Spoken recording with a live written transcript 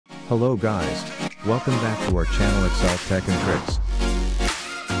Hello guys, welcome back to our channel Excel Tech and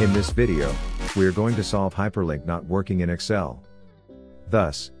Tricks. In this video, we are going to solve hyperlink not working in Excel.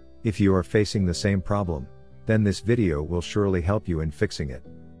 Thus, if you are facing the same problem, then this video will surely help you in fixing it.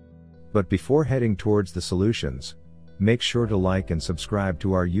 But before heading towards the solutions, make sure to like and subscribe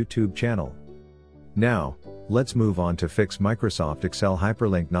to our YouTube channel. Now, let's move on to fix Microsoft Excel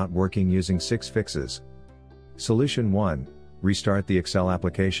hyperlink not working using 6 fixes. Solution 1. Restart the Excel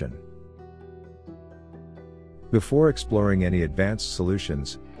application. Before exploring any advanced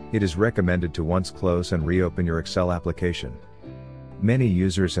solutions, it is recommended to once close and reopen your Excel application. Many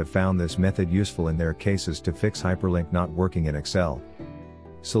users have found this method useful in their cases to fix hyperlink not working in Excel.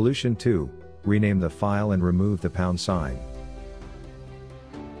 Solution 2. Rename the file and remove the pound sign.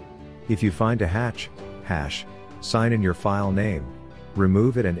 If you find a hash sign in your file name,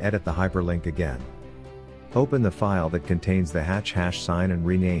 remove it and edit the hyperlink again. Open the file that contains the hash sign and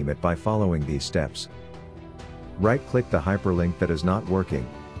rename it by following these steps. Right-click the hyperlink that is not working,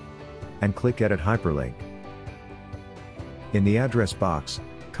 and click Edit Hyperlink. In the address box,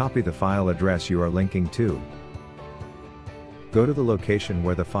 copy the file address you are linking to. Go to the location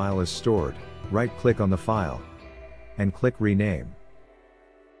where the file is stored, right-click on the file, and click Rename.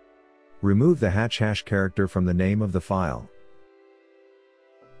 Remove the hash character from the name of the file.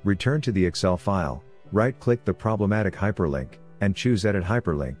 Return to the Excel file, right-click the problematic hyperlink, and choose Edit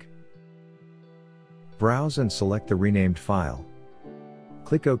Hyperlink. Browse and select the renamed file.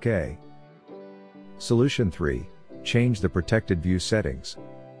 Click OK. Solution 3. Change the protected view settings.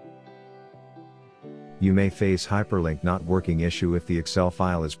 You may face hyperlink not working issue if the Excel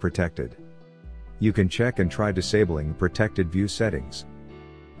file is protected. You can check and try disabling the protected view settings.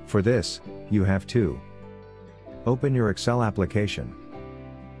 For this, you have to open your Excel application.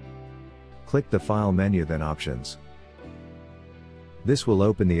 Click the File menu, then Options. This will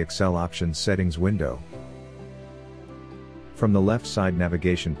open the Excel Options Settings window. From the left side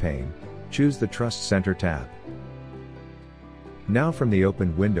navigation pane, choose the Trust Center tab. Now from the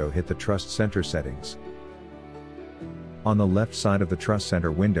opened window, hit the Trust Center settings. On the left side of the Trust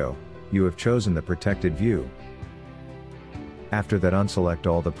Center window, you have chosen the protected view. After that, unselect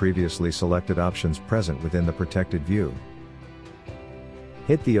all the previously selected options present within the protected view.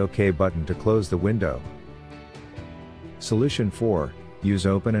 Hit the OK button to close the window. Solution 4. Use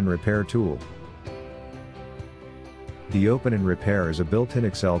Open and Repair tool. The Open and Repair is a built-in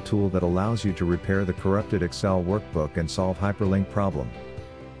Excel tool that allows you to repair the corrupted Excel workbook and solve hyperlink problem.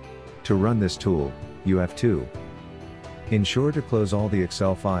 To run this tool, you have to ensure to close all the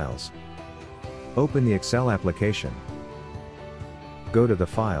Excel files. Open the Excel application. Go to the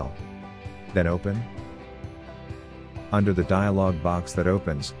file, then Open. Under the dialog box that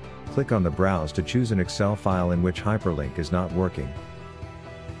opens, click on the Browse to choose an Excel file in which hyperlink is not working.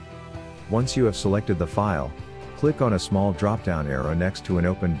 Once you have selected the file, click on a small drop-down arrow next to an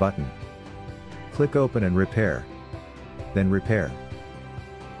Open button. Click Open and Repair. Then Repair.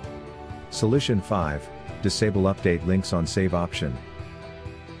 Solution 5. Disable Update Links on Save option.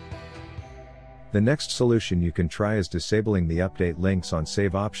 The next solution you can try is disabling the Update Links on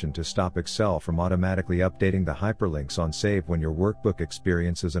Save option to stop Excel from automatically updating the hyperlinks on save when your workbook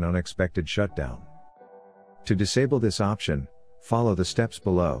experiences an unexpected shutdown. To disable this option, follow the steps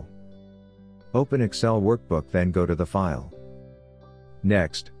below. Open Excel workbook, then go to the file.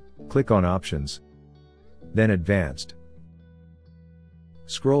 Next, click on Options, then Advanced.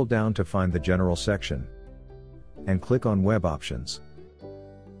 Scroll down to find the General section, and click on Web Options.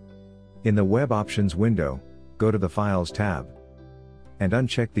 In the Web Options window, go to the Files tab, and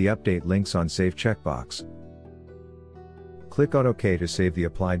uncheck the Update Links on Save checkbox. Click on OK to save the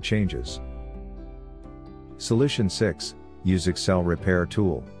applied changes. Solution 6. Use Excel Repair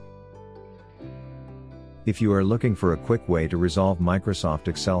tool. If you are looking for a quick way to resolve Microsoft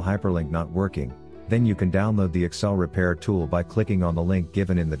Excel hyperlink not working, then you can download the Excel Repair tool by clicking on the link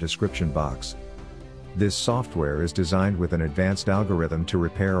given in the description box. This software is designed with an advanced algorithm to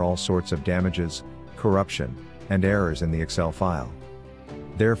repair all sorts of damages, corruption, and errors in the Excel file.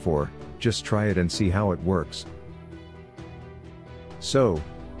 Therefore, just try it and see how it works. So,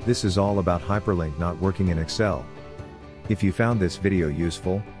 this is all about hyperlink not working in Excel. If you found this video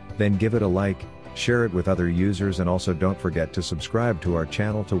useful, then give it a like, share it with other users, and also don't forget to subscribe to our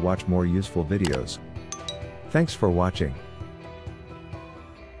channel to watch more useful videos. Thanks for watching.